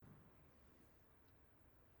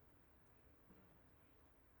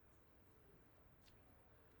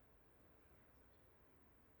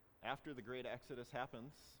after the great Exodus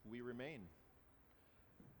happens, we remain.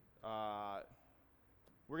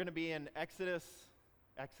 We're going to be in Ecclesiastes.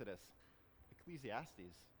 We're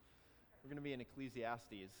going to be in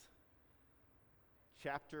Ecclesiastes.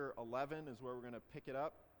 Chapter 11 is where we're going to pick it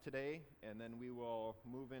up today, and then we will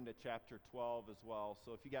move into chapter 12 as well.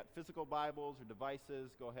 So if you got physical Bibles or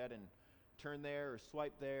devices, go ahead and turn there or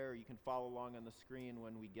swipe there. Or you can follow along on the screen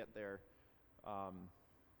when we get there.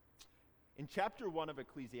 In chapter 1 of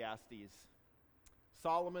Ecclesiastes,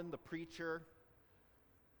 Solomon, the preacher,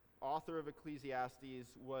 author of Ecclesiastes,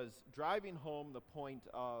 was driving home the point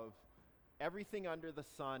of everything under the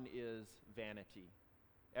sun is vanity.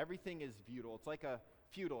 Everything is futile. It's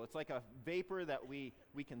like a vapor that we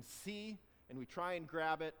can see, and we try and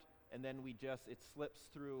grab it, and then it slips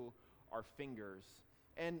through our fingers.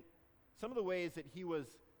 And some of the ways that he was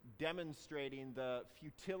demonstrating the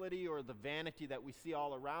futility or the vanity that we see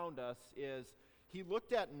all around us is he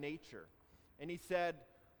looked at nature, and he said,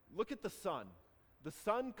 look at the sun. The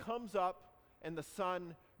sun comes up, and the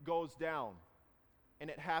sun goes down, and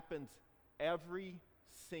it happens every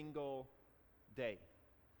single day.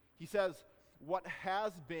 He says, what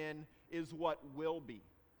has been is what will be.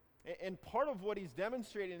 And part of what he's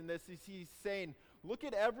demonstrating in this is he's saying, look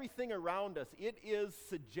at everything around us. It is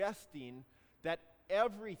suggesting that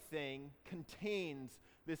everything contains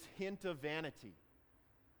this hint of vanity.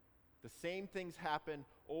 The same things happen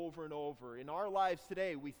over and over. In our lives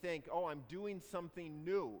today, we think, oh, I'm doing something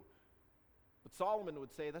new. But Solomon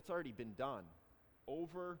would say that's already been done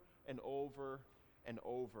over and over and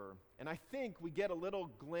over. And I think we get a little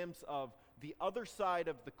glimpse of the other side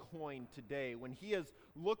of the coin today when he is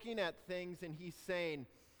looking at things and he's saying,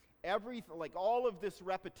 everything, like all of this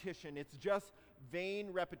repetition, it's just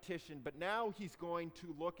vain repetition. But now he's going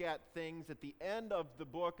to look at things at the end of the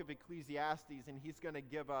book of Ecclesiastes, and he's going to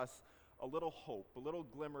give us a little hope, a little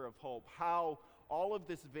glimmer of hope, how all of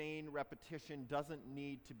this vain repetition doesn't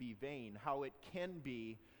need to be vain, how it can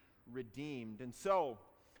be redeemed. And so,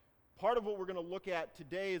 part of what we're going to look at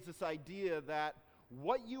today is this idea that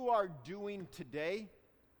what you are doing today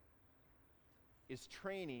is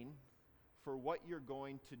training for what you're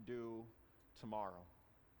going to do tomorrow.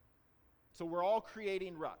 So we're all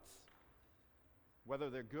creating ruts, whether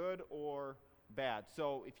they're good or bad.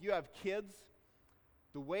 So if you have kids,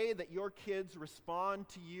 the way that your kids respond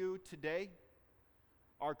to you today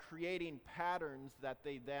are creating patterns that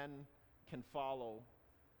they then can follow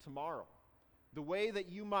tomorrow. The way that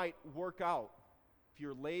you might work out, if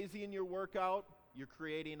you're lazy in your workout, you're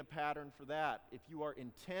creating a pattern for that. If you are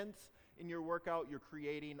intense in your workout, you're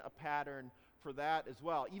creating a pattern for that as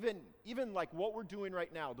well. Even like what we're doing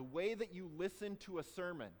right now, the way that you listen to a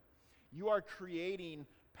sermon, you are creating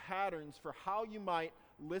patterns for how you might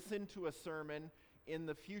listen to a sermon in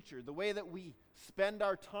the future. The way that we spend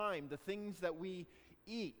our time, the things that we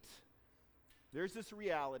eat, there's this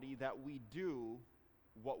reality that we do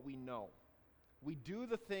what we know. We do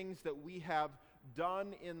the things that we have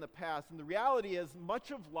done in the past. And the reality is,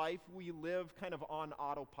 much of life we live kind of on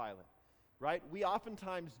autopilot, right? We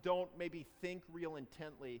oftentimes don't maybe think real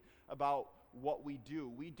intently about what we do.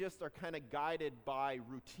 We just are kind of guided by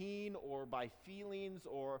routine or by feelings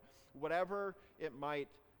or whatever it might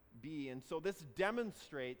be. And so this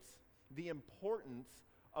demonstrates the importance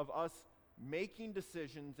of us making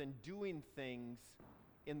decisions and doing things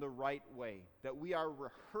in the right way, that we are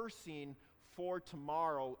rehearsing for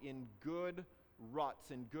tomorrow in good ruts,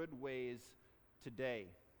 in good ways today.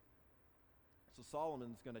 So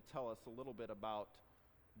Solomon's going to tell us a little bit about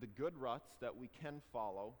the good ruts that we can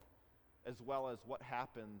follow, as well as what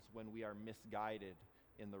happens when we are misguided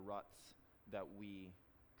in the ruts that we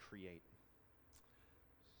create.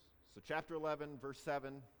 So chapter 11, verse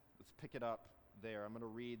 7, let's pick it up there. I'm going to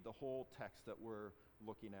read the whole text that we're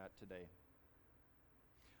looking at today.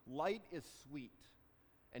 Light is sweet,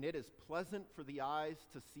 and it is pleasant for the eyes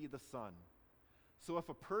to see the sun. So if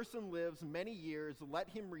a person lives many years, let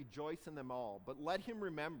him rejoice in them all. But let him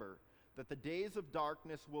remember that the days of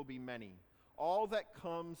darkness will be many. All that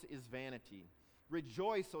comes is vanity.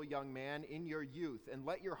 Rejoice, O young man, in your youth, and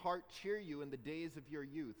let your heart cheer you in the days of your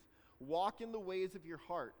youth. Walk in the ways of your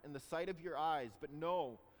heart, in the sight of your eyes, but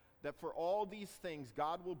know that for all these things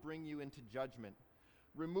God will bring you into judgment.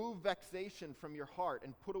 Remove vexation from your heart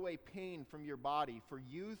and put away pain from your body, for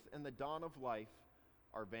youth and the dawn of life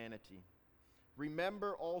are vanity.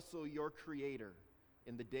 Remember also your Creator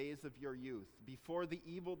in the days of your youth, before the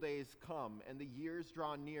evil days come and the years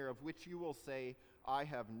draw near, of which you will say, I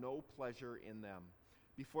have no pleasure in them.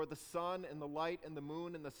 Before the sun and the light and the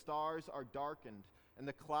moon and the stars are darkened, and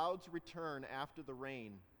the clouds return after the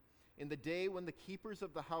rain. In the day when the keepers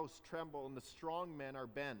of the house tremble and the strong men are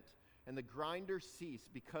bent, and the grinders cease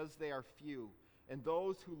because they are few, and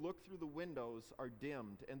those who look through the windows are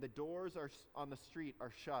dimmed, and the doors on the street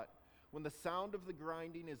are shut. When the sound of the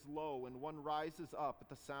grinding is low, and one rises up at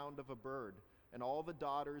the sound of a bird, and all the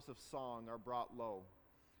daughters of song are brought low.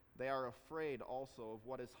 They are afraid also of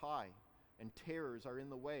what is high, and terrors are in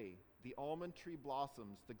the way. The almond tree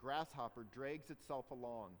blossoms, the grasshopper drags itself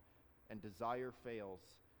along, and desire fails,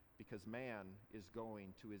 because man is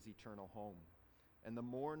going to his eternal home. And the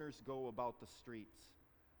mourners go about the streets.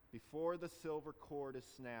 Before the silver cord is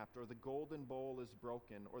snapped, or the golden bowl is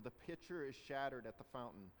broken, or the pitcher is shattered at the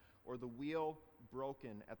fountain, or the wheel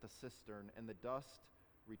broken at the cistern, and the dust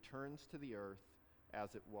returns to the earth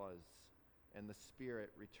as it was, and the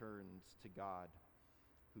spirit returns to God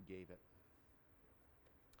who gave it.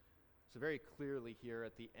 So very clearly here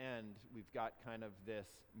at the end, we've got kind of this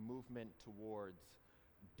movement towards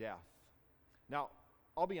death. Now,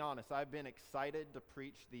 I'll be honest, I've been excited to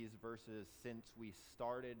preach these verses since we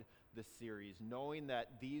started this series, knowing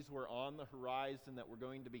that these were on the horizon, that we're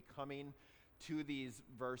going to be coming to these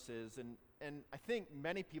verses. And I think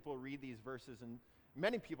many people read these verses and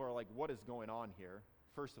many people are like, what is going on here?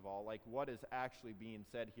 First of all, like, what is actually being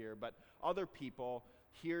said here? But other people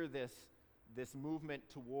hear this movement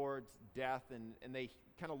towards death, and they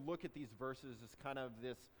kind of look at these verses as kind of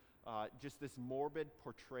this, just this morbid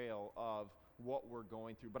portrayal of what we're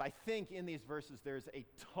going through. But I think in these verses there's a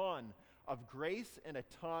ton of grace and a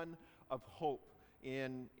ton of hope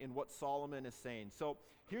in what Solomon is saying. So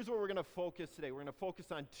here's where we're going to focus today. We're going to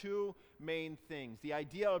focus on two main things: the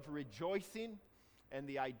idea of rejoicing and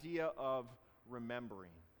the idea of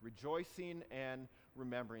remembering. Rejoicing and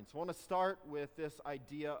remembering. So I want to start with this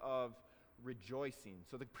idea of rejoicing.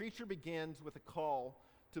 So the preacher begins with a call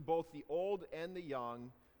to both the old and the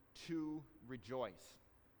young to rejoice.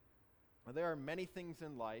 Now, there are many things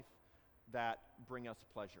in life that bring us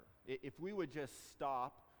pleasure. If we would just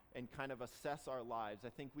stop and kind of assess our lives, I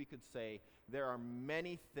think we could say there are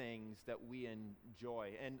many things that we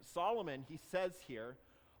enjoy. And Solomon, he says here,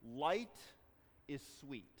 light is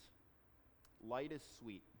sweet. Light is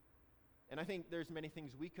sweet. And I think there's many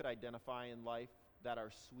things we could identify in life that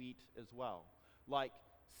are sweet as well. Like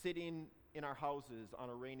sitting in our houses on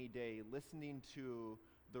a rainy day, listening to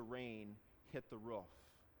the rain hit the roof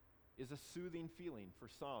is a soothing feeling for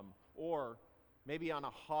some. Or maybe on a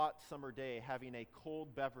hot summer day, having a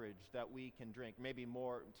cold beverage that we can drink. Maybe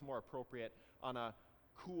it's more appropriate on a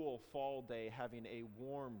cool fall day, having a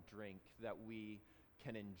warm drink that we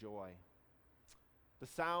can enjoy. The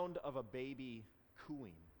sound of a baby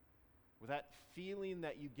cooing, with that feeling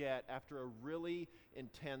that you get after a really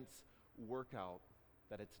intense workout,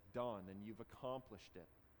 that it's done and you've accomplished it.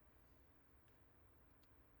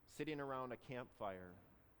 Sitting around a campfire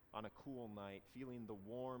on a cool night, feeling the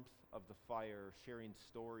warmth of the fire, sharing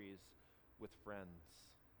stories with friends.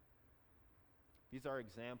 These are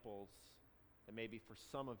examples that maybe for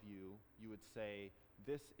some of you, you would say,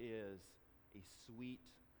 this is a sweet,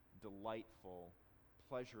 delightful,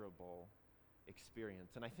 pleasurable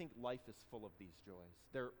experience. And I think life is full of these joys.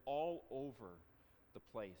 They're all over the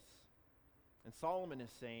place. And Solomon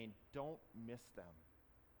is saying, don't miss them.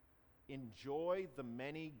 Enjoy the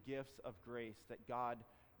many gifts of grace that God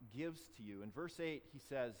gives to you. In verse 8, he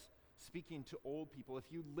says, speaking to old people, if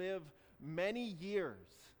you live many years,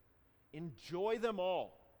 enjoy them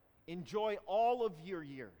all. Enjoy all of your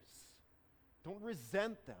years. Don't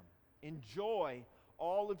resent them. Enjoy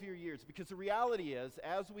all of your years. Because the reality is,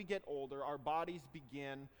 as we get older, our bodies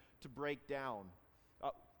begin to break down.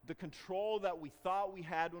 The control that we thought we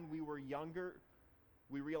had when we were younger,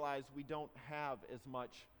 we realize we don't have as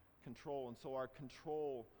much control. And so our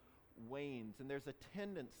control wanes. And there's a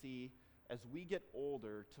tendency, as we get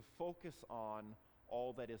older, to focus on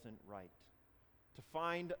all that isn't right. To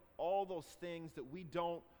find all those things that we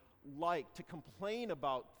don't like. To complain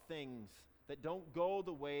about things that don't go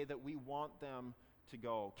the way that we want them to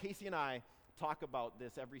go. Casey and I talk about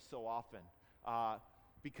this every so often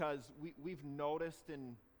because we've noticed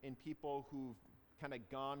in people who've kind of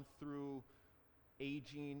gone through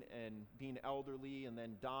aging and being elderly and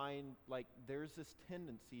then dying, like there's this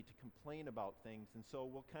tendency to complain about things. And so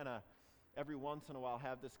we'll kind of every once in a while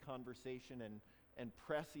have this conversation and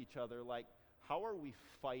press each other like, how are we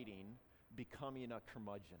fighting becoming a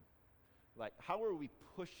curmudgeon? Like, how are we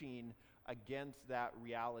pushing against that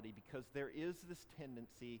reality? Because there is this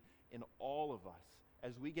tendency in all of us.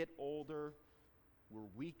 As we get older, we're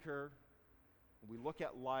weaker. We look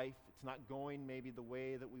at life, it's not going maybe the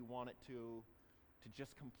way that we want it to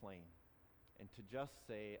just complain and to just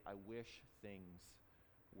say, I wish things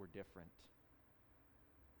were different.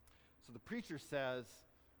 So the preacher says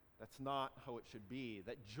That's not how it should be.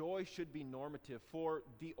 That joy should be normative for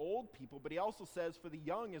the old people, but he also says for the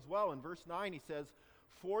young as well. In verse 9, he says,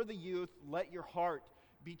 "For the youth, let your heart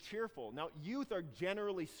be cheerful." Now, youth are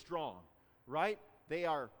generally strong, right? They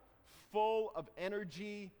are full of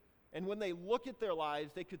energy, and when they look at their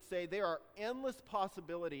lives, they could say there are endless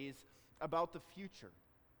possibilities about the future.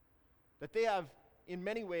 That they have, in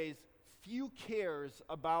many ways, few cares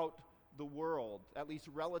about the world, at least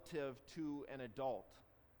relative to an adult.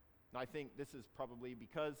 Now, I think this is probably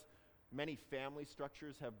because many family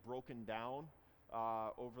structures have broken down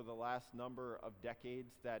over the last number of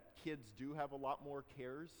decades, that kids do have a lot more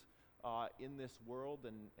cares in this world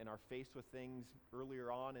and are faced with things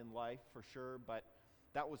earlier on in life, for sure, but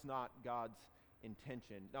that was not God's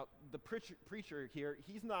intention. Now, the preacher here,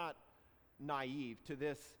 he's not naive to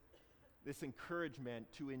this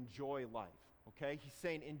encouragement to enjoy life, okay? He's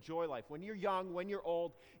saying enjoy life. When you're young, when you're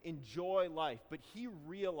old, enjoy life. But he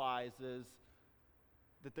realizes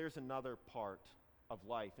that there's another part of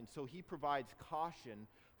life, and so he provides caution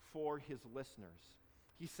for his listeners.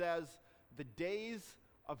 He says, the days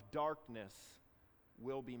of darkness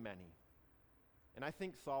will be many. And I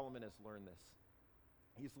think Solomon has learned this.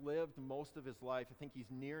 He's lived most of his life. I think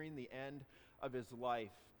he's nearing the end of his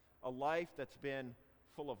life, a life that's been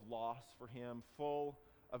full of loss for him, full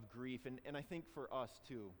of grief, and I think for us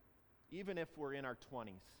too. Even if we're in our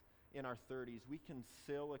 20s, in our 30s, we can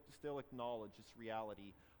still acknowledge this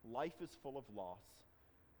reality. Life is full of loss.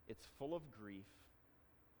 It's full of grief.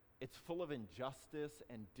 It's full of injustice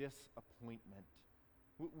and disappointment.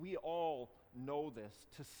 We all know this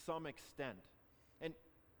to some extent. And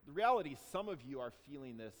the reality is some of you are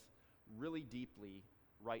feeling this really deeply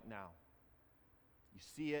right now. You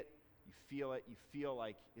see it, you feel it, you feel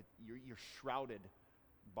like you're shrouded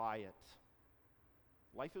by it.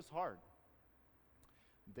 Life is hard.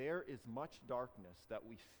 There is much darkness that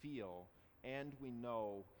we feel and we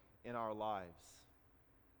know in our lives.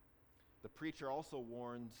 The preacher also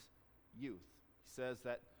warns youth. He says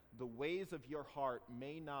that the ways of your heart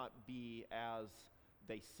may not be as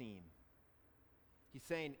they seem. He's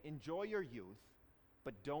saying, enjoy your youth,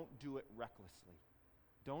 but don't do it recklessly.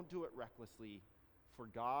 Don't do it recklessly, for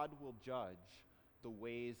God will judge the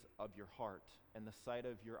ways of your heart and the sight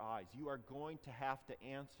of your eyes. You are going to have to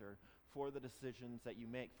answer for the decisions that you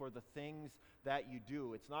make, for the things that you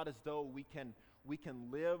do. It's not as though we can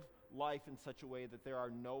live life in such a way that there are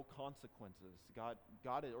no consequences. God,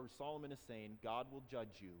 or Solomon is saying, God will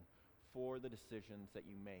judge you for the decisions that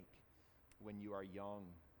you make when you are young.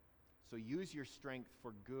 So use your strength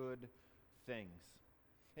for good things.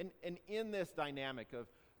 And in this dynamic of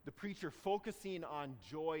the preacher focusing on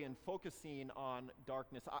joy and focusing on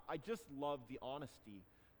darkness, I just love the honesty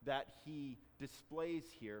that he displays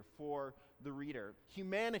here for the reader.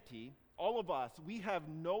 Humanity, all of us, we have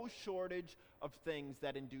no shortage of things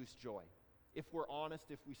that induce joy. If we're honest,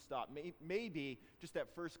 if we stop. Maybe just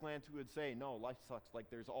at first glance we would say, no, life sucks, like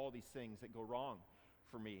there's all these things that go wrong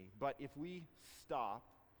for me. But if we stop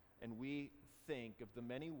and we think of the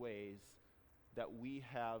many ways that we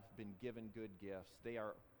have been given good gifts, they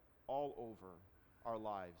are all over our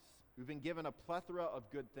lives. We've been given a plethora of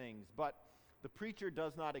good things, but the preacher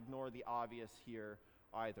does not ignore the obvious here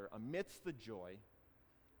either. Amidst the joy,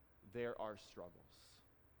 there are struggles.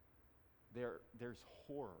 There's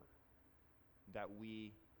horror that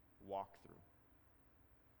we walk through.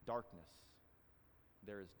 Darkness.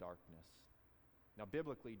 There is darkness. Now,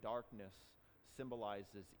 biblically, darkness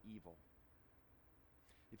symbolizes evil.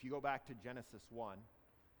 If you go back to Genesis 1,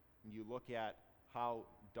 and you look at how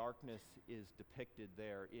darkness is depicted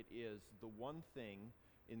there, it is the one thing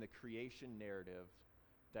in the creation narrative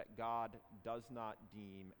that God does not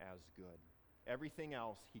deem as good. Everything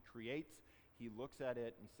else he creates, he looks at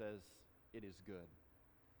it and says, it is good.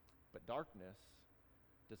 But darkness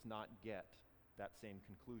does not get that same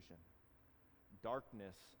conclusion.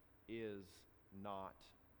 Darkness is not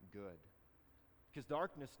good. Because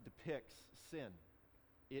darkness depicts sin.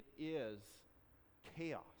 It is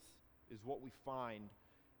chaos, is what we find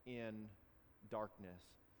in darkness.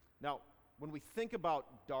 Now, when we think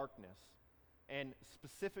about darkness, and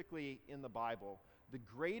specifically in the Bible, the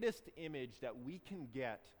greatest image that we can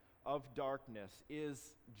get of darkness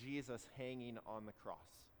is Jesus hanging on the cross.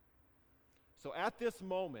 So at this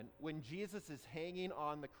moment, when Jesus is hanging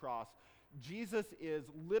on the cross, Jesus is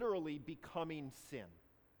literally becoming sin.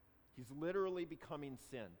 He's literally becoming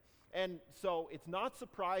sin. And so it's not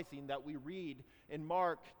surprising that we read in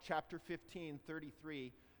Mark chapter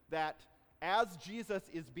 15:33 that as Jesus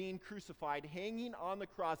is being crucified, hanging on the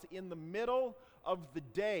cross in the middle of the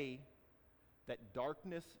day, that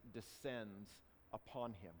darkness descends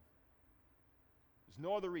upon him. There's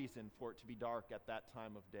no other reason for it to be dark at that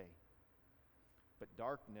time of day. But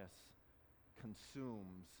darkness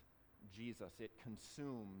consumes Jesus. It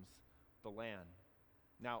consumes the land.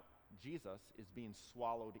 Now, Jesus is being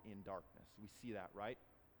swallowed in darkness. We see that, right?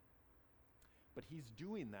 But he's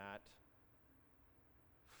doing that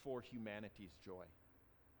for humanity's joy,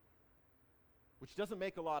 which doesn't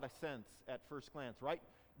make a lot of sense at first glance, right?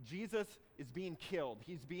 Jesus is being killed.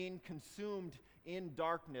 He's being consumed in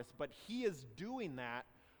darkness, but he is doing that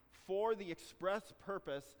for the express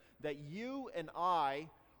purpose that you and I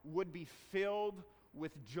would be filled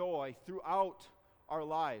with joy throughout our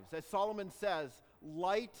lives. As Solomon says,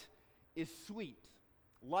 light is sweet.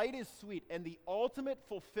 Light is sweet, and the ultimate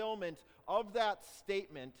fulfillment of that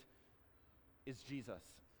statement is Jesus.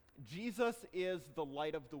 Jesus is the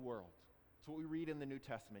light of the world. That's what we read in the New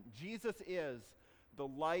Testament. Jesus is the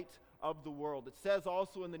light of the world. It says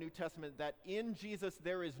also in the New Testament that in Jesus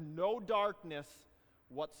there is no darkness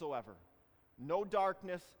whatsoever. No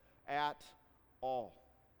darkness at all.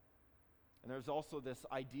 And there's also this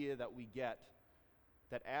idea that we get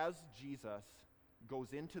that as Jesus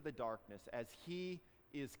goes into the darkness, as he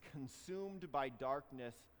is consumed by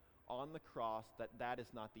darkness on the cross, that is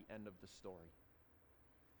not the end of the story.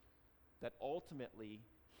 That ultimately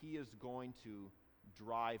he is going to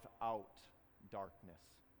drive out darkness.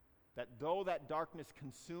 That though that darkness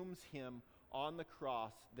consumes him on the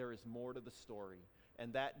cross, there is more to the story.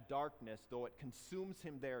 And that darkness, though it consumes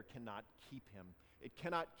him there, cannot keep him. It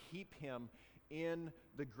cannot keep him in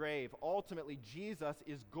the grave. Ultimately, Jesus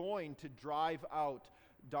is going to drive out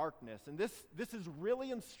darkness. And this is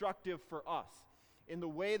really instructive for us in the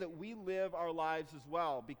way that we live our lives as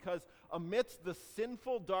well, because amidst the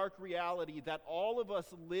sinful, dark reality that all of us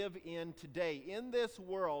live in today, in this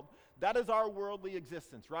world, that is our worldly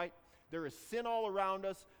existence, right? There is sin all around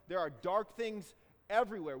us. There are dark things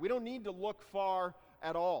everywhere. We don't need to look far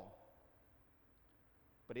at all.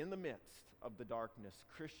 But in the midst of the darkness,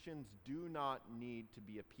 Christians do not need to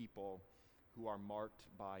be a people who are marked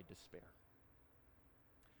by despair.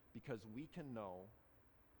 Because we can know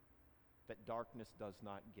that darkness does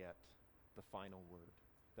not get the final word.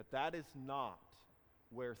 That is not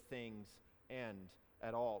where things end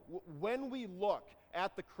at all. When we look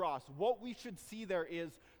at the cross, what we should see there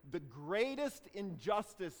is the greatest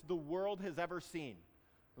injustice the world has ever seen.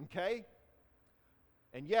 Okay?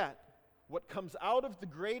 And yet, what comes out of the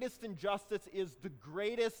greatest injustice is the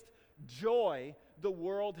greatest joy the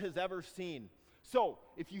world has ever seen. So,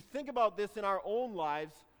 if you think about this in our own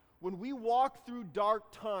lives, when we walk through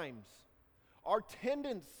dark times, our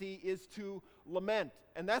tendency is to lament.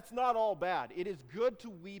 And that's not all bad. It is good to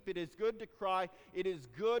weep. It is good to cry. It is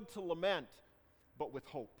good to lament, but with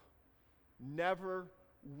hope. Never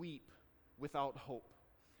weep without hope.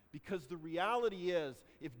 Because the reality is,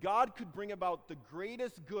 if God could bring about the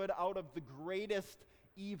greatest good out of the greatest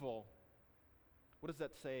evil, what does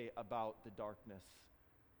that say about the darkness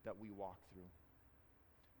that we walk through?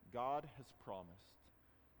 God has promised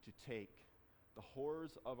to take the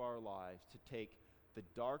horrors of our lives, to take the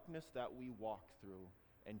darkness that we walk through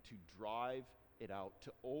and to drive it out,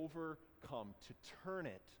 to overcome, to turn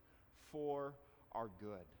it for our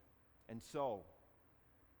good. And so,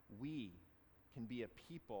 we can be a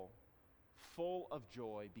people full of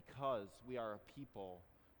joy because we are a people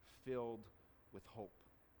filled with hope.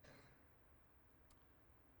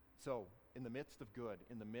 So, in the midst of good,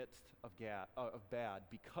 in the midst of bad,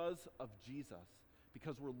 because of Jesus,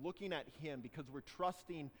 because we're looking at him, because we're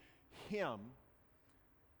trusting him,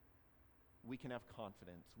 we can have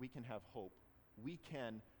confidence, we can have hope, we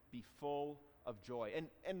can be full of joy.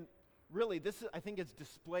 And really, this I think is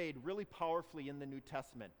displayed really powerfully in the New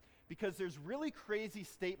Testament, because there's really crazy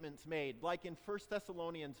statements made, like in 1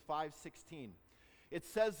 Thessalonians 5:16. It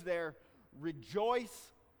says there,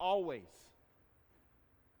 rejoice always.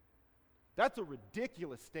 That's a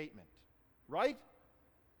ridiculous statement, right?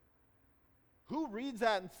 Who reads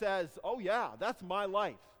that and says, oh yeah, that's my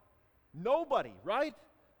life? Nobody, right?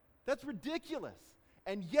 That's ridiculous.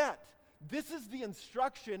 And yet, this is the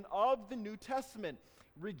instruction of the New Testament.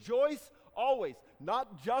 Rejoice always,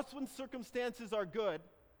 not just when circumstances are good.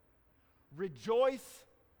 Rejoice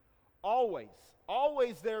always.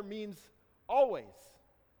 Always there means always.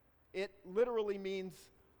 It literally means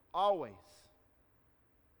always.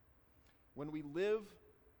 When we live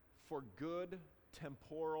for good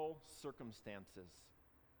temporal circumstances,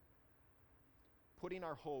 putting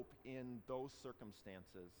our hope in those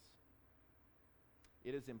circumstances,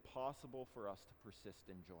 it is impossible for us to persist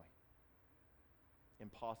in joy.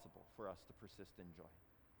 Impossible for us to persist in joy.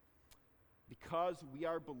 Because we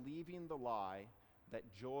are believing the lie that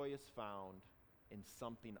joy is found in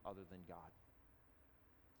something other than God.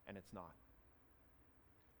 and it's not.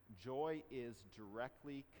 Joy is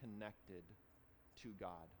directly connected to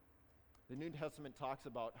God. The New Testament talks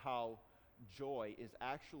about how joy is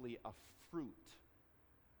actually a fruit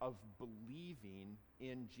of believing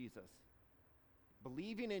in Jesus.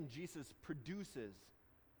 Believing in Jesus produces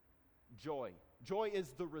joy. Joy is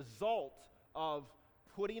the result of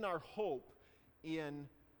putting our hope in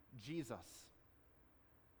Jesus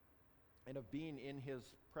and of being in his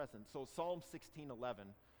presence. So Psalm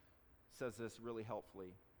 16:11 says this really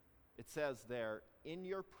helpfully. It says there, "In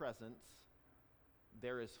your presence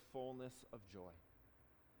there is fullness of joy."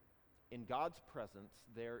 In God's presence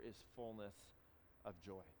there is fullness of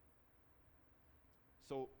joy.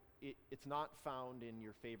 So it's not found in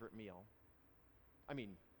your favorite meal. I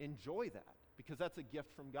mean, enjoy that because that's a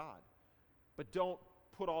gift from God. But don't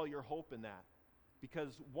put all your hope in that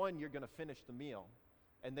because one, you're going to finish the meal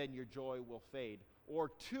and then your joy will fade. Or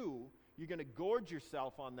two, you're going to gorge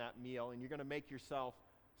yourself on that meal and you're going to make yourself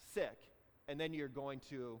sick and then you're going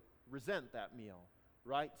to resent that meal,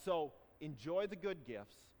 right? So enjoy the good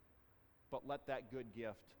gifts, but let that good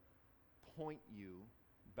gift point you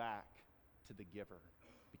back to the giver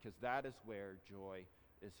because that is where joy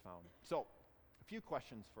is found. So, a few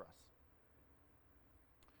questions for us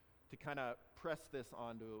to kind of press this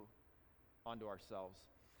onto ourselves.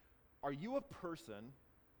 Are you a person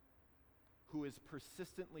who is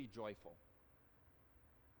persistently joyful?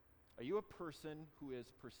 Are you a person who is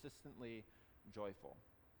persistently joyful?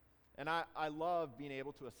 And I love being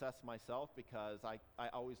able to assess myself because I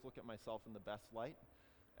always look at myself in the best light.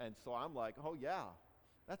 And so I'm like, oh yeah,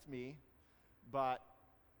 that's me. But,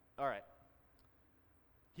 all right,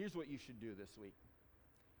 here's what you should do this week.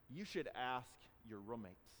 You should ask your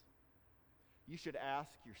roommates. You should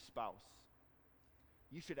ask your spouse.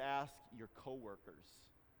 You should ask your coworkers.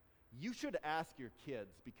 You should ask your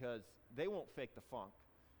kids because they won't fake the funk.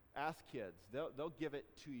 Ask kids. They'll give it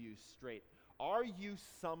to you straight. Are you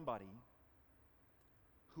somebody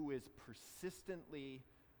who is persistently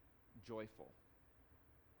joyful?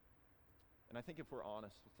 And I think if we're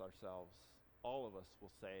honest with ourselves, all of us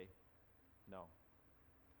will say, no.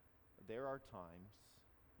 There are times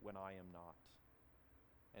when I am not.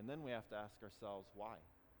 And then we have to ask ourselves, why?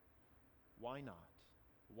 Why not?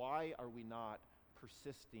 Why are we not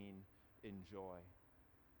persisting in joy?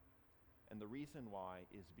 And the reason why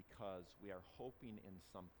is because we are hoping in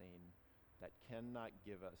something that cannot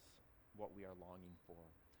give us what we are longing for.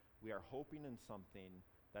 We are hoping in something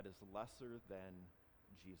that is lesser than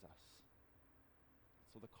Jesus.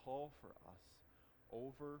 So the call for us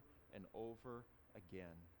over and over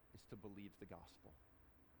again is to believe the gospel.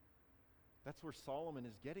 That's where Solomon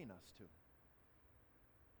is getting us to.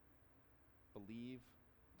 Believe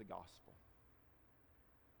the gospel.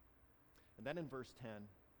 And then in verse 10,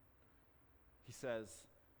 he says,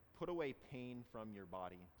 put away pain from your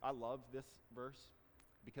body. I love this verse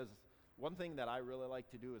because one thing that I really like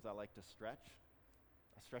to do is I like to stretch.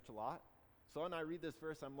 I stretch a lot. So when I read this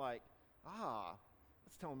verse, I'm like,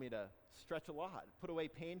 that's telling me to stretch a lot. Put away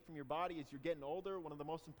pain from your body as you're getting older. One of the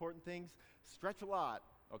most important things, stretch a lot.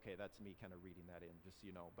 Okay, that's me kind of reading that in, just so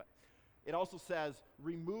you know. But it also says,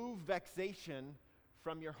 remove vexation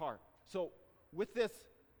from your heart. So with this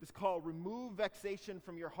call, remove vexation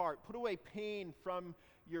from your heart. Put away pain from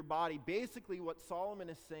your body. Basically, what Solomon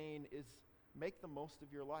is saying is make the most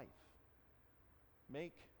of your life.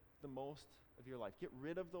 Make the most of your life. Get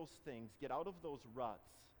rid of those things. Get out of those ruts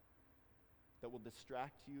that will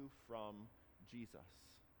distract you from Jesus,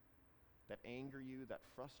 that anger you, that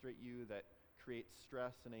frustrate you, that create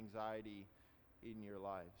stress and anxiety in your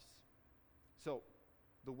lives. So,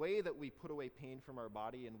 the way that we put away pain from our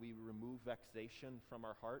body and we remove vexation from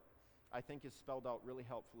our heart, I think is spelled out really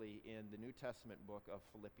helpfully in the New Testament book of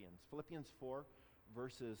Philippians. Philippians 4,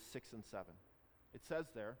 verses 6 and 7. It says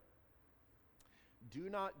there, do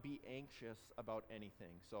not be anxious about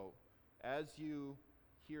anything. So, as you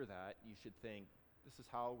hear that, you should think, this is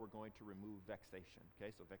how we're going to remove vexation.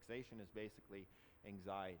 Okay, so vexation is basically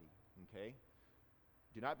anxiety. Okay?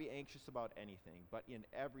 Do not be anxious about anything, but in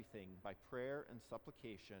everything, by prayer and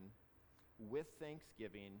supplication, with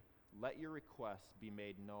thanksgiving, let your requests be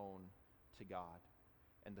made known to God.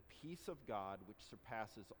 And the peace of God, which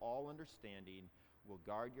surpasses all understanding, will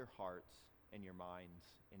guard your hearts and your minds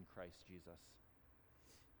in Christ Jesus.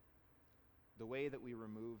 The way that we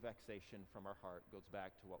remove vexation from our heart goes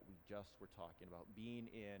back to what we just were talking about, being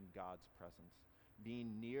in God's presence,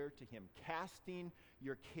 being near to Him, casting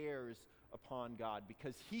your cares upon God,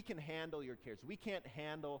 because He can handle your cares. We can't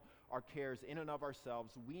handle our cares in and of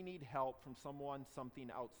ourselves. We need help from someone, something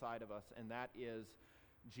outside of us, and that is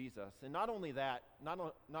Jesus. And not only that,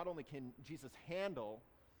 not only can Jesus handle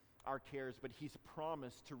our cares, but he's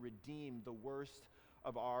promised to redeem the worst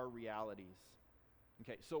of our realities.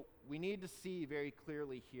 Okay, so we need to see very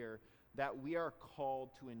clearly here that we are called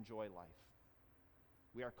to enjoy life.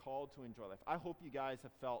 We are called to enjoy life. I hope you guys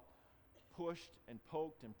have felt pushed and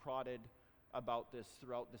poked and prodded about this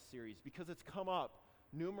throughout the series, because it's come up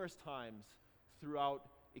numerous times throughout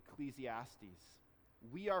Ecclesiastes.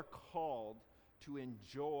 We are called to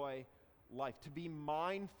enjoy life, to be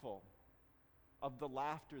mindful of the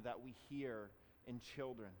laughter that we hear in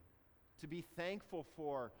children, to be thankful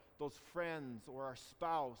for those friends or our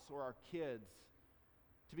spouse or our kids,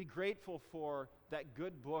 to be grateful for that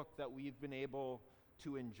good book that we've been able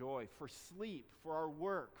to enjoy, for sleep, for our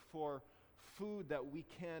work, for food that we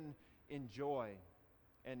can enjoy.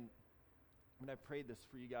 And I prayed this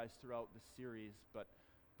for you guys throughout the series, but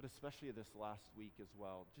especially this last week as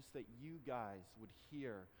well, just that you guys would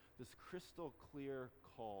hear this crystal clear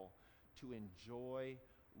call to enjoy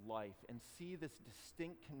life and see this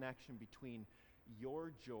distinct connection between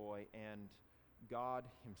your joy and God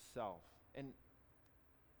himself. And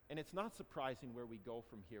it's not surprising where we go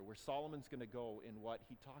from here, where Solomon's going to go in what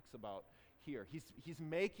he talks about here. He's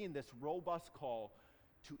making this robust call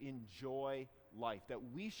to enjoy life, that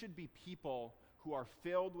we should be people who are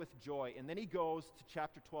filled with joy. And then he goes to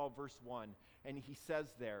chapter 12, verse 1, and he says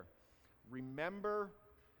there, remember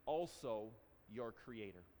also your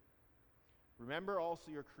Creator. Remember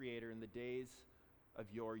also your Creator in the days of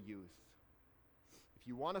your youth. If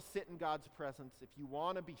you want to sit in God's presence, if you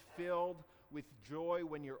want to be filled with joy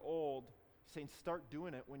when you're old, he's saying start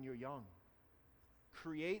doing it when you're young.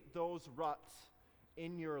 Create those ruts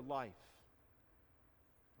in your life.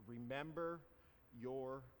 Remember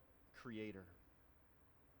your Creator.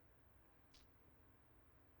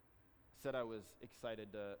 I said I was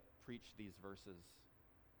excited to preach these verses.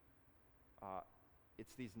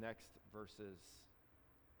 It's these next verses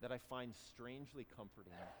that I find strangely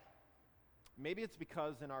comforting. Maybe it's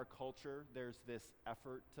because in our culture there's this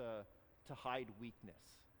effort to hide weakness.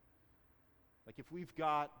 Like if we've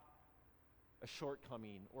got a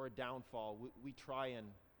shortcoming or a downfall, we try and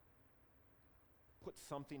put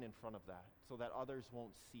something in front of that so that others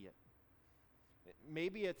won't see it.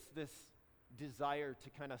 Maybe it's this desire to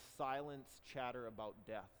kind of silence chatter about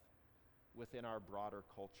death within our broader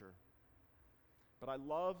culture. But I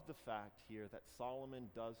love the fact here that Solomon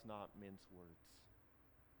does not mince words.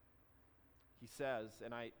 He says,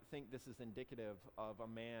 and I think this is indicative of a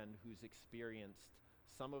man who's experienced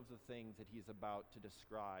some of the things that he's about to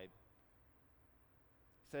describe.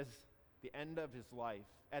 He says, at the end of his life,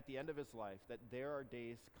 that there are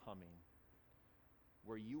days coming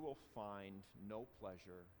where you will find no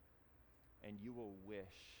pleasure and you will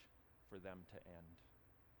wish for them to end.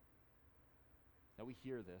 Now we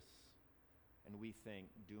hear this and we think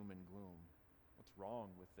doom and gloom. What's wrong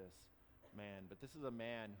with this man? But this is a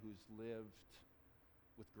man who's lived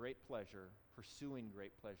with great pleasure, pursuing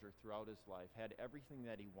great pleasure throughout his life, had everything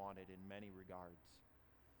that he wanted in many regards.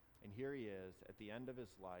 And here he is at the end of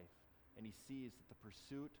his life, and he sees that the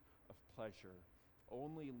pursuit of pleasure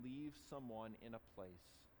only leaves someone in a place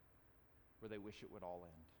where they wish it would all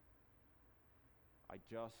end. I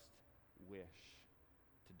just wish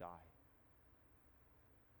to die.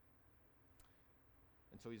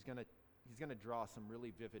 And so he's going to draw some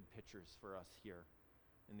really vivid pictures for us here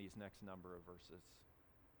in these next number of verses.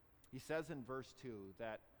 He says in verse 2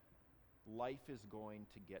 that life is going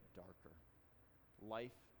to get darker.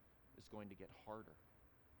 Life is going to get harder.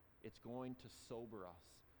 It's going to sober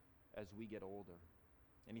us as we get older.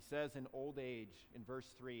 And he says in old age, in verse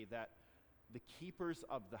 3, that the keepers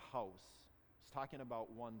of the house, he's talking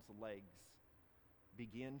about one's legs,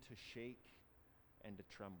 begin to shake and to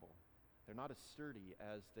tremble. They're not as sturdy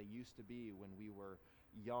as they used to be when we were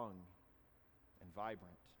young and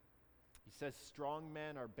vibrant. He says strong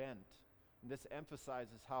men are bent. And this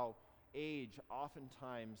emphasizes how age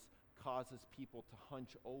oftentimes causes people to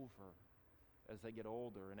hunch over as they get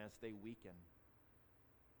older and as they weaken.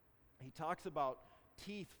 He talks about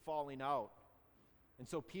teeth falling out. And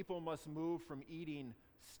so people must move from eating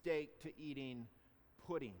steak to eating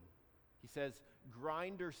pudding. He says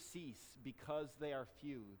grinders cease because they are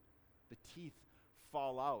few. The teeth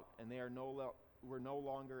fall out and we're no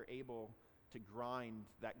longer able to grind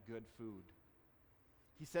that good food.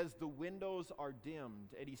 He says the windows are dimmed,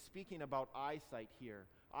 and he's speaking about eyesight here.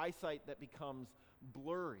 Eyesight that becomes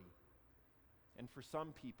blurry and for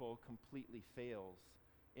some people completely fails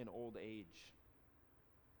in old age.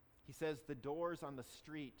 He says the doors on the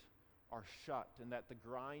street are shut and that the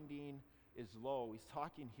grinding is low. He's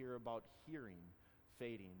talking here about hearing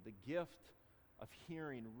fading, the gift of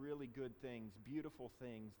hearing really good things, beautiful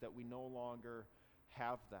things that we no longer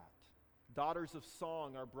have that. Daughters of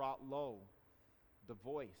song are brought low. The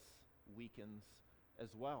voice weakens as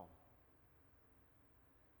well.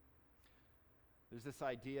 There's this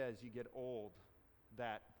idea as you get old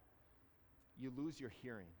that you lose your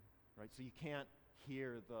hearing, right? So you can't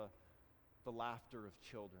hear the laughter of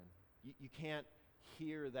children. You can't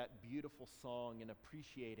hear that beautiful song and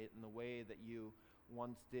appreciate it in the way that you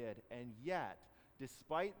once did. And yet,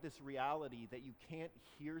 despite this reality that you can't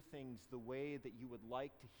hear things the way that you would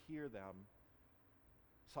like to hear them,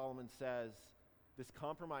 Solomon says, this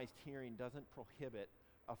compromised hearing doesn't prohibit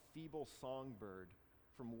a feeble songbird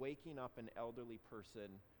from waking up an elderly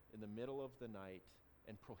person in the middle of the night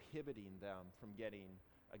and prohibiting them from getting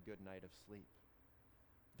a good night of sleep.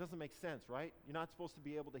 It doesn't make sense, right? You're not supposed to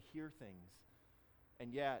be able to hear things.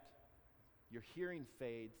 And yet, your hearing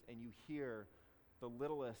fades and you hear the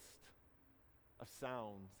littlest of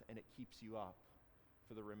sounds, and it keeps you up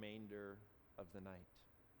for the remainder of the night.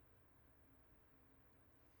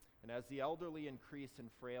 And as the elderly increase in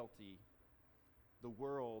frailty, the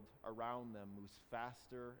world around them moves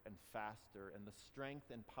faster and faster, and the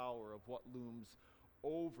strength and power of what looms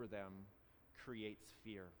over them creates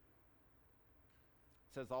fear.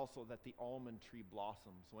 It says also that the almond tree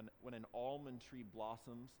blossoms. When an almond tree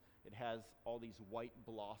blossoms, it has all these white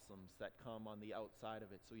blossoms that come on the outside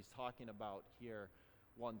of it. So he's talking about here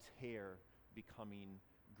one's hair becoming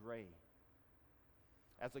gray.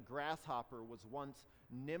 As a grasshopper was once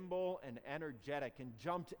nimble and energetic and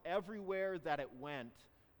jumped everywhere that it went,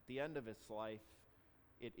 at the end of its life,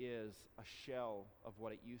 it is a shell of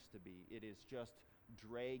what it used to be. It is just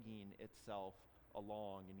dragging itself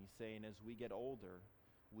along. And he's saying as we get older,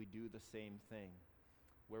 we do the same thing.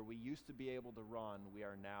 Where we used to be able to run, we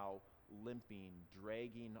are now limping,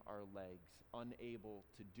 dragging our legs, unable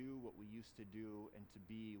to do what we used to do and to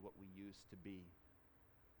be what we used to be.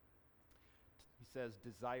 He says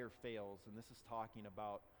desire fails, and this is talking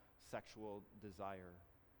about sexual desire.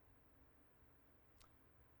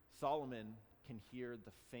 Solomon can hear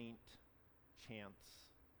the faint chants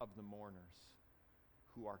of the mourners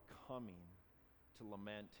who are coming to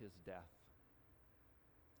lament his death.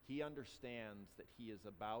 He understands that he is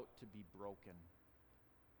about to be broken,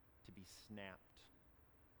 to be snapped,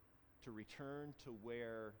 to return to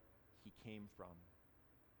where he came from,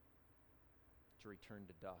 to return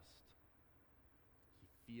to dust.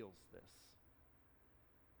 He feels this,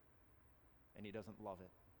 and he doesn't love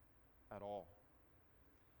it at all.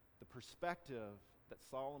 The perspective that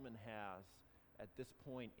Solomon has at this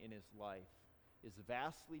point in his life is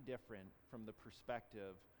vastly different from the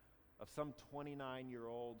perspective of some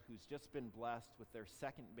 29-year-old who's just been blessed with their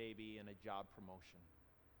second baby and a job promotion.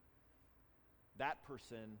 That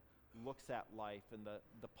person looks at life, and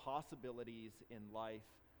the possibilities in life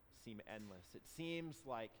seem endless. It seems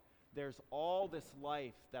like there's all this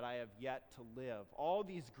life that I have yet to live, all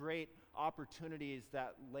these great opportunities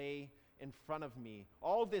that lay in front of me.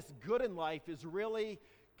 All this good in life is really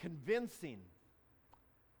convincing.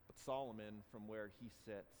 But Solomon, from where he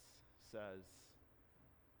sits, says,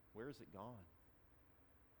 where is it gone?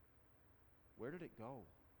 Where did it go?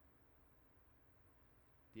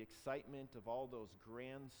 The excitement of all those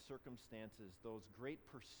grand circumstances, those great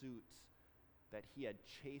pursuits that he had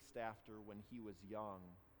chased after when he was young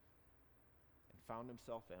and found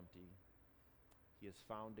himself empty, he has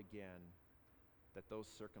found again that those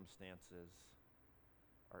circumstances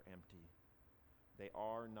are empty. They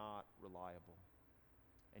are not reliable.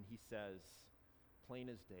 And he says, plain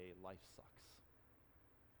as day, life sucks.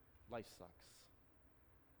 Life sucks.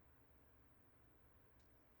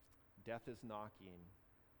 Death is knocking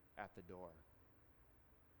at the door.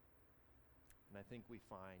 And I think we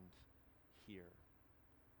find here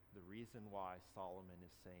the reason why Solomon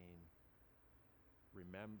is saying,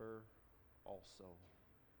 remember also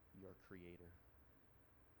your Creator.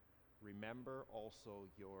 Remember also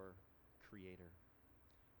your Creator.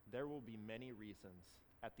 There will be many reasons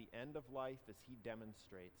at the end of life, as he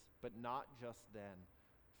demonstrates, but not just then,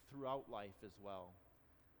 throughout life as well,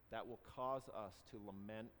 that will cause us to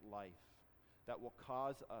lament life, that will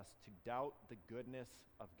cause us to doubt the goodness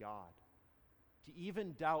of God, to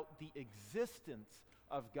even doubt the existence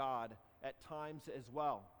of God at times as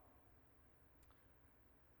well.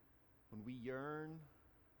 When we yearn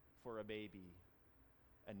for a baby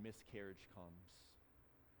and miscarriage comes,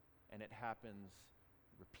 and it happens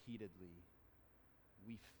repeatedly,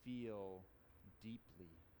 we feel deeply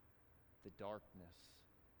the darkness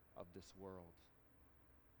of this world.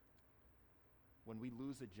 When we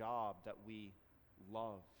lose a job that we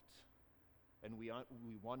loved, and we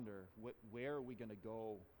wonder, where are we going to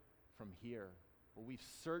go from here? Or we've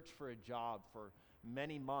searched for a job for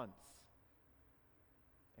many months,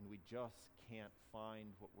 and we just can't find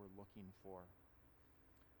what we're looking for.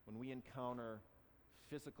 When we encounter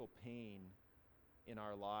physical pain in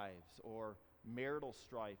our lives, or marital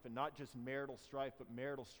strife, and not just marital strife, but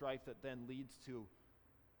marital strife that then leads to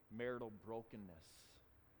marital brokenness.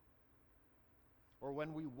 Or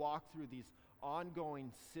when we walk through these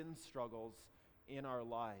ongoing sin struggles in our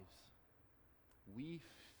lives, we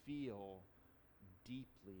feel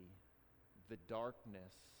deeply the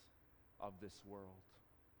darkness of this world.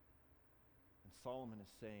 And Solomon is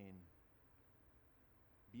saying,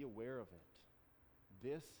 be aware of it.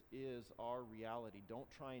 This is our reality. Don't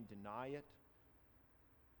try and deny it.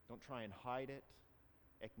 Don't try and hide it.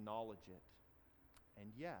 Acknowledge it. And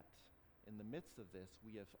yet, in the midst of this,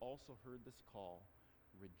 we have also heard this call,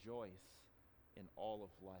 rejoice in all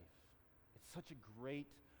of life. It's such a great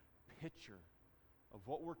picture of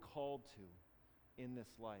what we're called to in this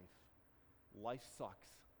life. Life sucks,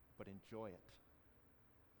 but enjoy it.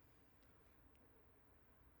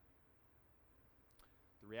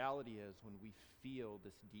 The reality is, when we feel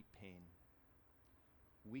this deep pain,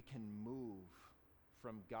 we can move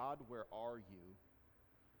from God, where are you,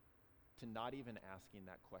 to not even asking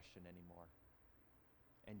that question anymore,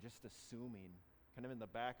 and just assuming, kind of in the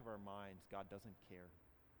back of our minds, God doesn't care.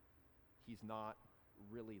 He's not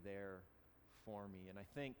really there for me. And I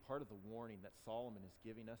think part of the warning that Solomon is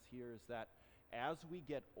giving us here is that as we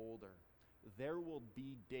get older, there will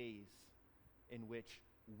be days in which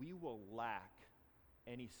we will lack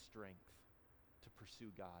any strength to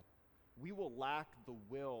pursue God. We will lack the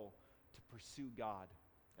will to pursue God.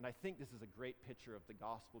 And I think this is a great picture of the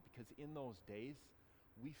gospel, because in those days,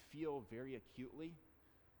 we feel very acutely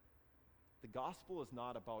the gospel is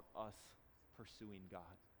not about us pursuing God.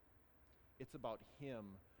 It's about Him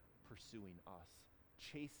pursuing us,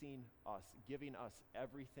 chasing us, giving us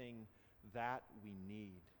everything that we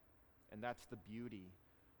need. And that's the beauty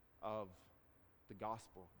of the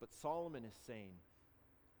gospel. But Solomon is saying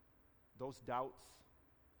those doubts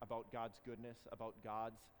about God's goodness, about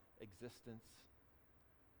God's existence,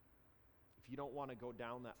 if you don't want to go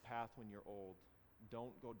down that path when you're old,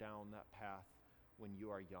 don't go down that path when you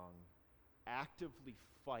are young. Actively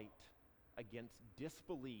fight against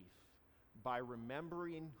disbelief by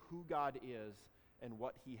remembering who God is and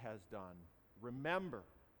what He has done. Remember,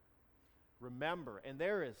 and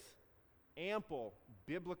there is ample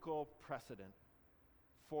biblical precedent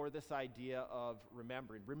for this idea of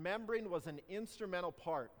remembering. Remembering was an instrumental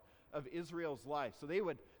part of Israel's life. So they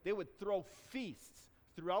would throw feasts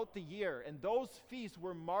throughout the year, and those feasts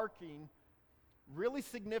were marking really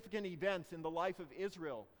significant events in the life of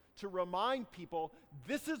Israel to remind people,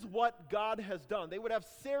 this is what God has done. They would have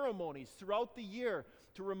ceremonies throughout the year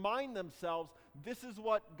to remind themselves, this is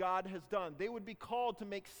what God has done. They would be called to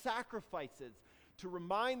make sacrifices to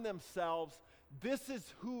remind themselves, this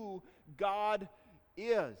is who God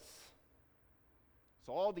is.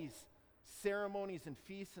 So all these ceremonies and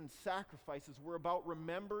feasts and sacrifices were about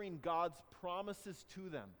remembering God's promises to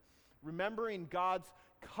them, remembering God's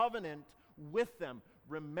covenant with them,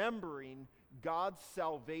 remembering God's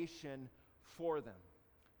salvation for them.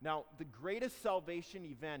 Now, the greatest salvation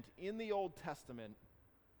event in the Old Testament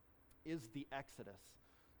is the Exodus.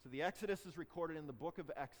 So the Exodus is recorded in the book of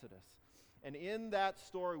Exodus. And in that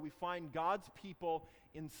story, we find God's people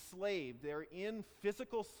enslaved. They're in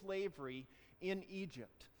physical slavery in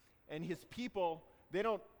Egypt. And His people, they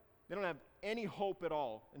don't have any hope at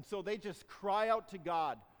all. And so they just cry out to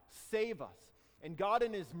God, save us. And God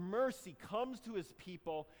in His mercy comes to His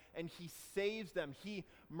people and He saves them. He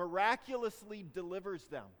miraculously delivers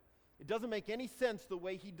them. It doesn't make any sense the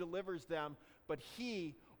way He delivers them, but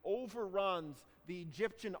He overruns the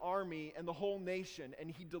Egyptian army and the whole nation, and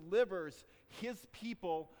He delivers His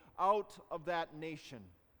people out of that nation.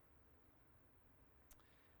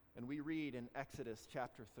 And we read in Exodus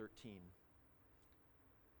chapter 13,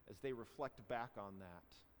 as they reflect back on that,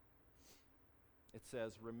 it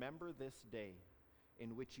says, "Remember this day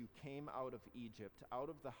in which you came out of Egypt, out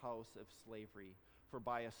of the house of slavery, for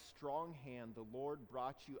by a strong hand the Lord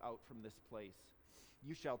brought you out from this place.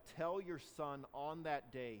 You shall tell your son on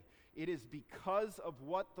that day, it is because of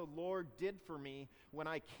what the Lord did for me when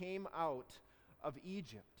I came out of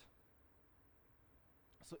Egypt."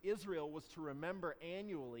 So Israel was to remember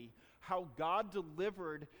annually how God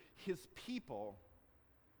delivered His people,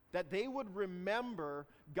 that they would remember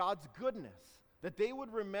God's goodness, that they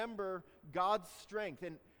would remember God's strength.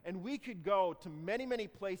 And we could go to many, many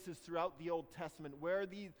places throughout the Old Testament where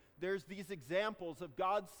there's these examples of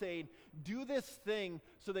God saying, do this thing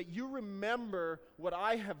so that you remember what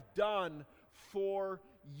I have done for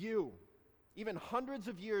you. Even hundreds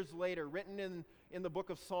of years later, written in the book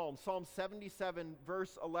of Psalms, Psalm 77,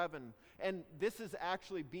 verse 11. And this is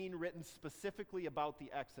actually being written specifically about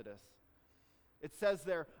the Exodus. It says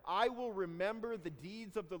there, I will remember the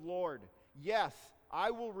deeds of the Lord. Yes,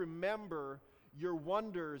 I will remember your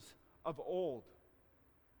wonders of old.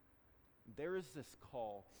 There is this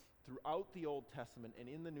call throughout the Old Testament and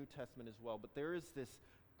in the New Testament as well, but there is this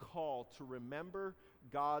call to remember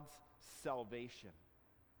God's salvation.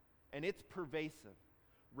 And it's pervasive.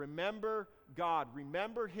 Remember God.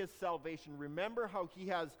 Remember his salvation. Remember how he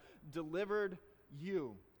has delivered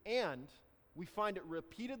you. And we find it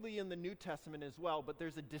repeatedly in the New Testament as well, but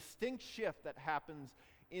there's a distinct shift that happens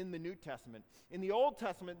in the New Testament. In the Old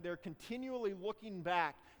Testament, they're continually looking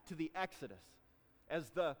back to the Exodus as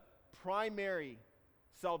the primary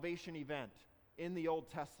salvation event in the Old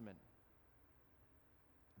Testament.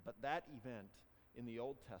 But that event in the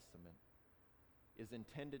Old Testament is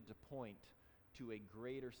intended to point to a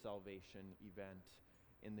greater salvation event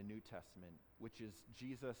in the New Testament, which is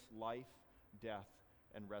Jesus' life, death,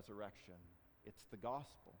 and resurrection. It's the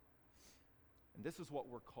gospel. And this is what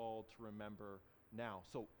we're called to remember now.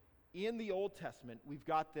 So in the Old Testament, we've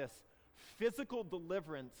got this physical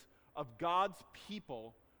deliverance of God's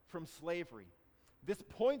people from slavery. This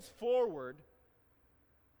points forward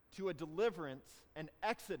to a deliverance, an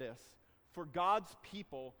exodus for God's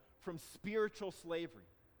people from spiritual slavery.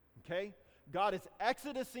 Okay? God is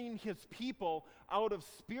exodusing his people out of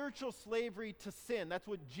spiritual slavery to sin. That's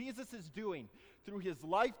what Jesus is doing through his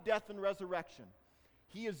life, death, and resurrection.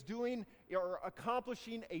 He is doing or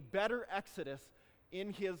accomplishing a better exodus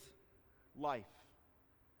in his life.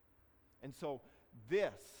 And so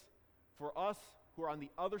this, for us who are on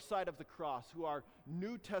the other side of the cross, who are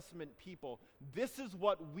New Testament people, this is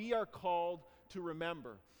what we are called to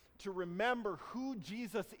remember. To remember who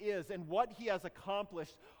Jesus is and what he has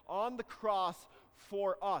accomplished on the cross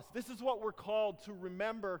for us. This is what we're called to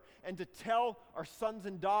remember and to tell our sons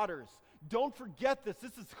and daughters. Don't forget this.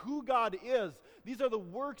 This is who God is. These are the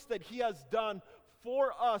works that he has done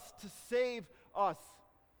for us to save us.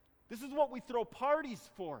 This is what we throw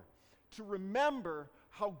parties for, to remember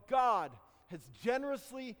how God has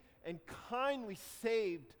generously and kindly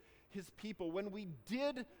saved his people when we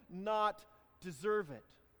did not deserve it.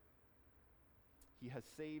 He has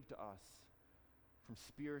saved us from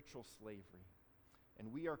spiritual slavery,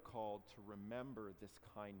 and we are called to remember this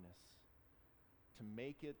kindness, to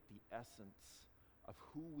make it the essence of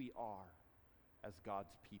who we are as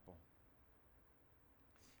God's people.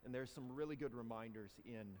 And there's some really good reminders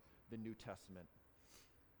in the New Testament.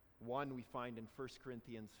 One we find in 1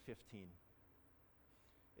 Corinthians 15.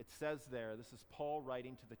 It says there, this is Paul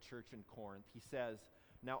writing to the church in Corinth. He says,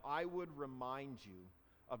 "Now I would remind you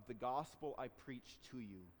of the gospel I preached to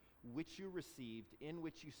you, which you received, in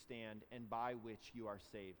which you stand, and by which you are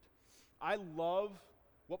saved." I love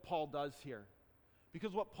what Paul does here.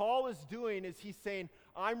 Because what Paul is doing is he's saying,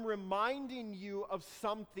 I'm reminding you of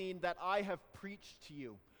something that I have preached to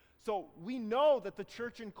you. So we know that the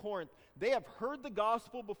church in Corinth, they have heard the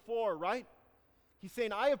gospel before, right? He's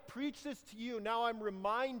saying, I have preached this to you, now I'm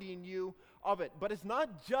reminding you of it. But it's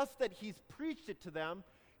not just that he's preached it to them,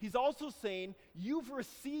 he's also saying, you've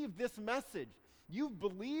received this message. You've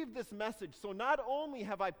believed this message. So not only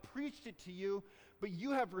have I preached it to you, but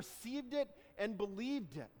you have received it and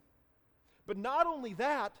believed it. But not only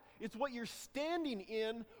that, it's what you're standing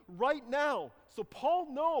in right now. So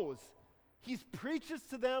Paul knows he's preached this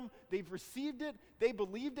to them, they've received it, they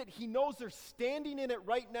believed it, he knows they're standing in it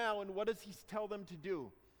right now, and what does he tell them to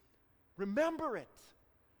do? Remember it.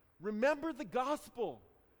 Remember the gospel.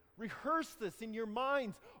 Rehearse this in your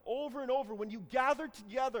minds over and over. When you gather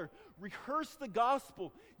together, rehearse the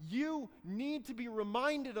gospel. You need to be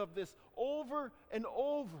reminded of this over and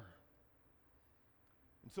over.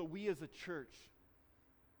 And so we as a church,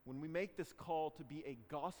 when we make this call to be a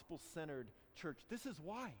gospel-centered church, this is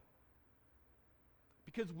why.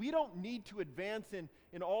 Because we don't need to advance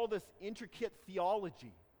in all this intricate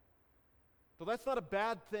theology. Though that's not a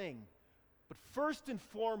bad thing. But first and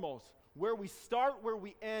foremost, where we start, where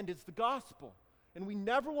we end, is the gospel. And we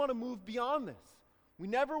never want to move beyond this. We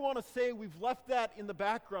never want to say we've left that in the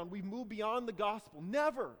background. We've moved beyond the gospel.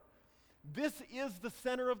 Never. This is the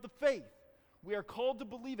center of the faith. We are called to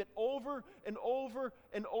believe it over and over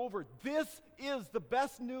and over. This is the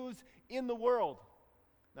best news in the world.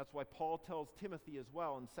 That's why Paul tells Timothy as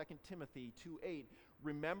well in 2 Timothy 2:8,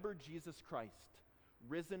 remember Jesus Christ,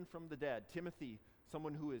 risen from the dead. Timothy,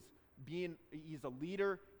 someone who is he's a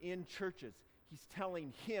leader in churches. He's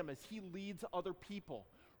telling him as he leads other people,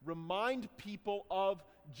 remind people of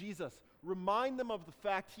Jesus. Remind them of the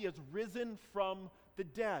fact he has risen from the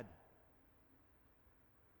dead.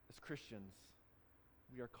 As Christians,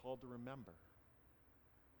 we are called to remember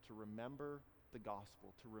the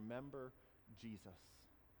gospel, to remember Jesus.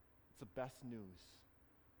 It's the best news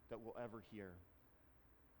that we'll ever hear.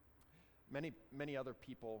 Many other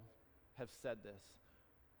people have said this,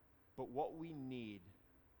 but what we need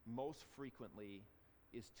most frequently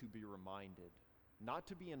is to be reminded, not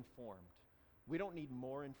to be informed. We don't need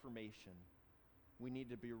more information. We need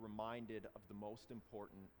to be reminded of the most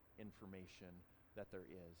important information that there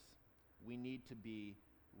is. We need to be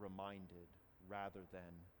reminded rather than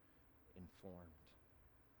informed.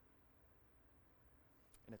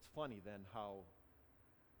 And it's funny then how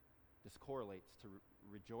this correlates to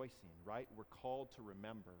rejoicing, right? We're called to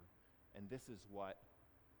remember, and this is what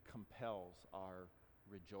compels our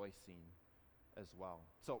rejoicing as well.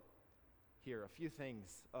 So here, a few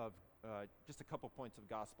things of, just a couple points of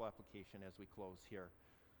gospel application as we close here.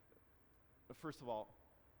 First of all,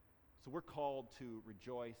 so we're called to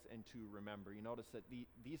rejoice and to remember. You notice that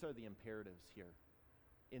these are the imperatives here.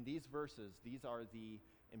 In these verses, these are the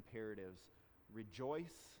imperatives.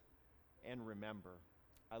 Rejoice and remember.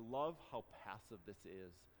 I love how passive this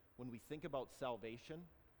is. When we think about salvation,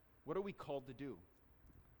 what are we called to do?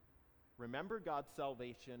 Remember God's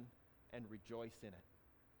salvation and rejoice in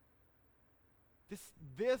it.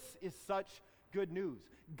 This is such good news.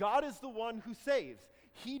 God is the one who saves.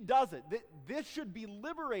 He does it. This should be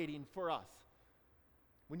liberating for us.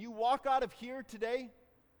 When you walk out of here today,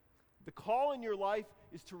 the call in your life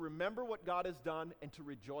is to remember what God has done and to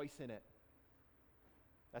rejoice in it.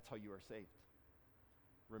 That's how you are saved.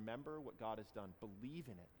 Remember what God has done. Believe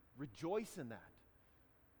in it. Rejoice in that.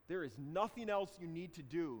 There is nothing else you need to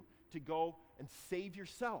do to go and save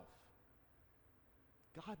yourself.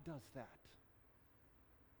 God does that.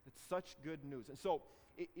 It's such good news. And so,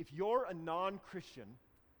 if you're a non-Christian,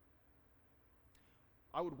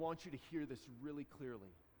 I would want you to hear this really clearly.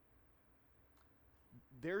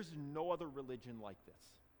 There's no other religion like this.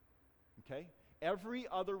 Okay? Every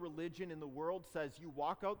other religion in the world says you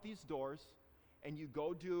walk out these doors and you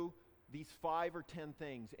go do these 5 or 10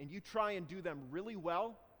 things, and you try and do them really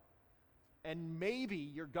well, and maybe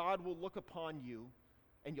your God will look upon you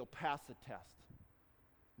and you'll pass the test.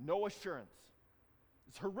 No assurance.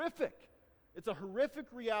 It's horrific. It's a horrific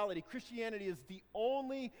reality. Christianity is the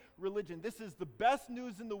only religion. This is the best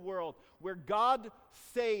news in the world where God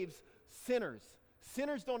saves sinners.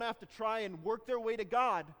 Sinners don't have to try and work their way to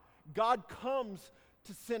God. God comes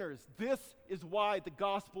to sinners. This is why the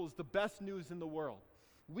gospel is the best news in the world.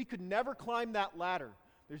 We could never climb that ladder.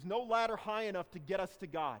 There's no ladder high enough to get us to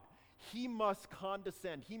God. He must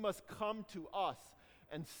condescend. He must come to us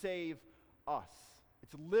and save us.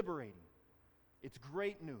 It's liberating. It's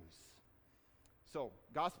great news. So,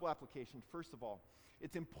 gospel application, first of all,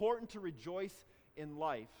 it's important to rejoice in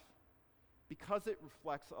life because it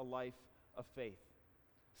reflects a life of faith.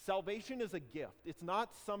 Salvation is a gift. It's not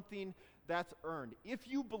something that's earned. If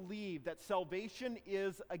you believe that salvation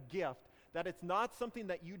is a gift, that it's not something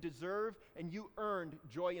that you deserve and you earned,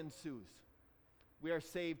 joy ensues. We are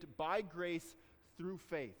saved by grace through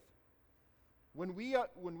faith. When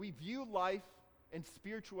we view life and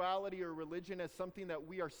spirituality or religion as something that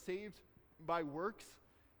we are saved by works,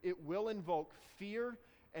 it will invoke fear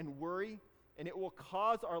and worry, and it will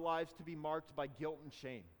cause our lives to be marked by guilt and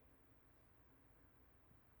shame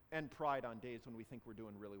and pride on days when we think we're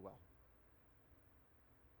doing really well.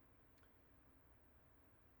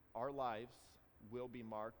 Our lives will be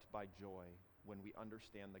marked by joy when we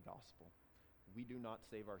understand the gospel. We do not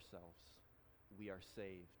save ourselves. We are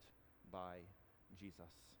saved by Jesus.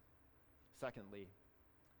 Secondly,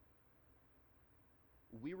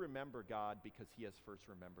 we remember God because he has first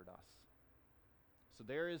remembered us. So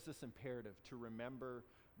there is this imperative to remember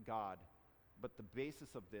God. But the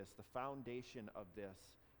basis of this, the foundation of this,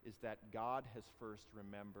 is that God has first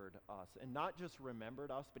remembered us. And not just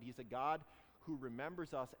remembered us, but he's a God who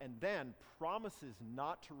remembers us and then promises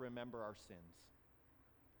not to remember our sins.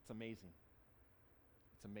 It's amazing.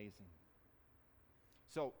 It's amazing.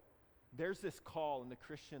 So there's this call in the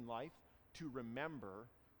Christian life to remember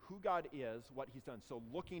who God is, what he's done. So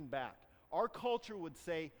looking back, our culture would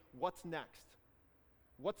say, what's next?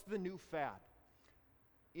 What's the new fad?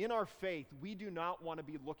 In our faith, we do not want to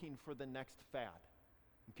be looking for the next fad.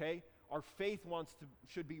 Okay? Our faith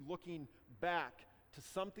should be looking back to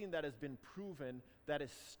something that has been proven, that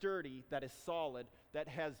is sturdy, that is solid, that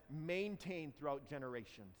has maintained throughout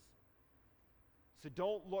generations. So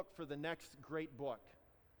don't look for the next great book.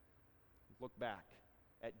 Look back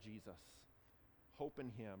at Jesus. Hope in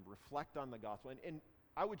him. Reflect on the gospel. And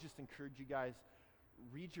I would just encourage you guys,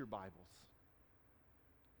 read your Bibles.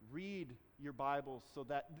 Read your Bibles so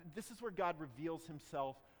that this is where God reveals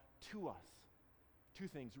himself to us. Two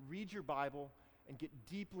things. Read your Bible and get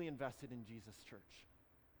deeply invested in Jesus' church.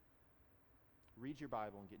 Read your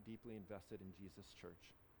Bible and get deeply invested in Jesus'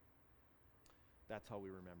 church. That's how we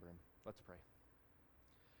remember him. Let's pray.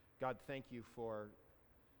 God, thank you for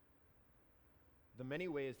the many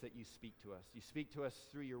ways that you speak to us. You speak to us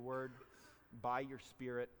through your word, by your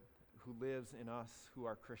Spirit who lives in us who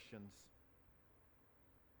are Christians.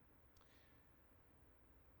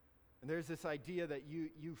 And there's this idea that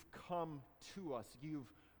you've come to us.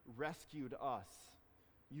 You've rescued us.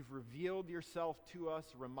 You've revealed yourself to us,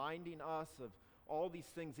 reminding us of all these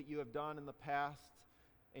things that you have done in the past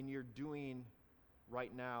and you're doing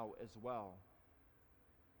right now as well.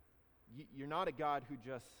 You're not a God who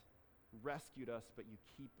just rescued us, but you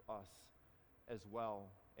keep us as well.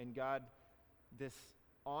 And God, this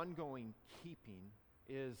ongoing keeping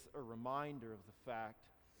is a reminder of the fact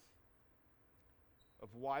of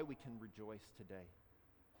why we can rejoice today.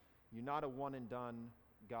 You're not a one and done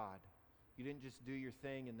God. You didn't just do your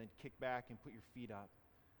thing and then kick back and put your feet up.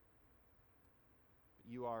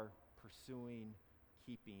 But you are pursuing,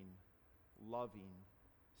 keeping, loving,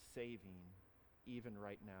 saving, even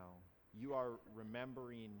right now. You are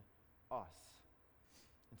remembering us.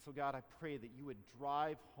 And so, God, I pray that you would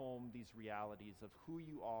drive home these realities of who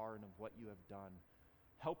you are and of what you have done.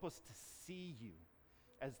 Help us to see you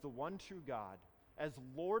as the one true God, as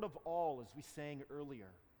Lord of all, as we sang earlier.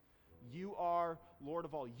 You are Lord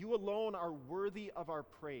of all. You alone are worthy of our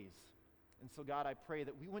praise. And so, God, I pray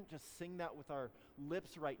that we wouldn't just sing that with our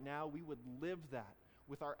lips right now. We would live that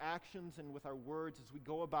with our actions and with our words as we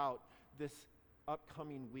go about this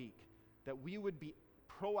upcoming week. That we would be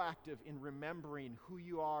proactive in remembering who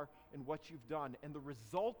you are and what you've done. And the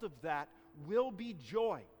result of that will be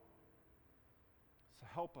joy. So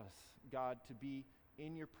help us, God, to be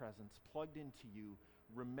in your presence, plugged into you,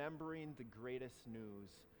 remembering the greatest news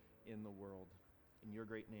in the world. In your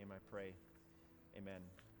great name I pray. Amen.